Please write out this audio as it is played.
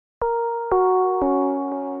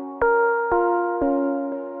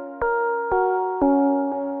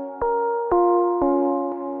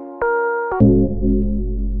Hey,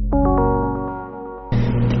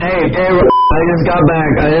 I just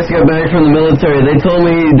got back from the military. They told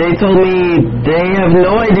me they have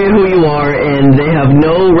no idea who you are, and they have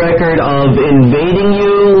no record of invading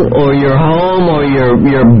you or your home or your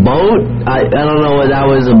boat. I don't know what that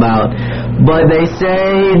was about, but they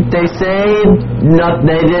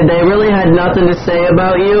really had nothing to say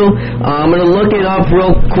about you. I'm gonna look it up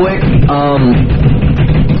real quick.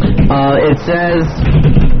 It says.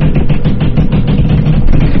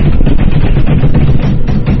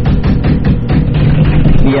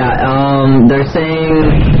 Yeah, they're saying,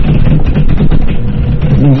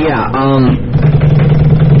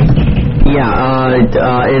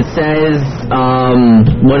 it says,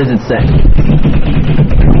 what does it say?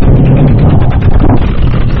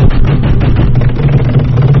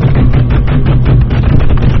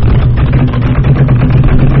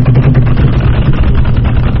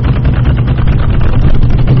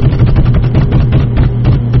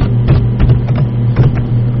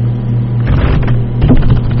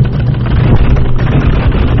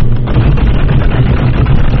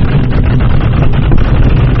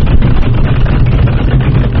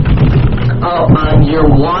 You're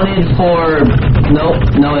wanted for... No,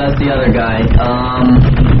 that's the other guy.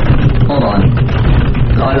 Hold on.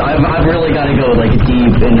 I've really got to go, like,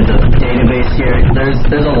 deep into the database here.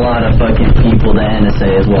 There's a lot of fucking people the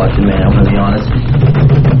NSA is watching, man, I'm gonna be honest.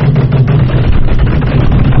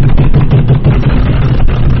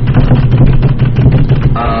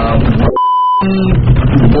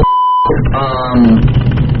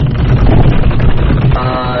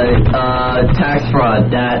 Tax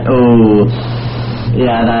fraud,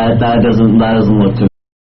 yeah, that doesn't look too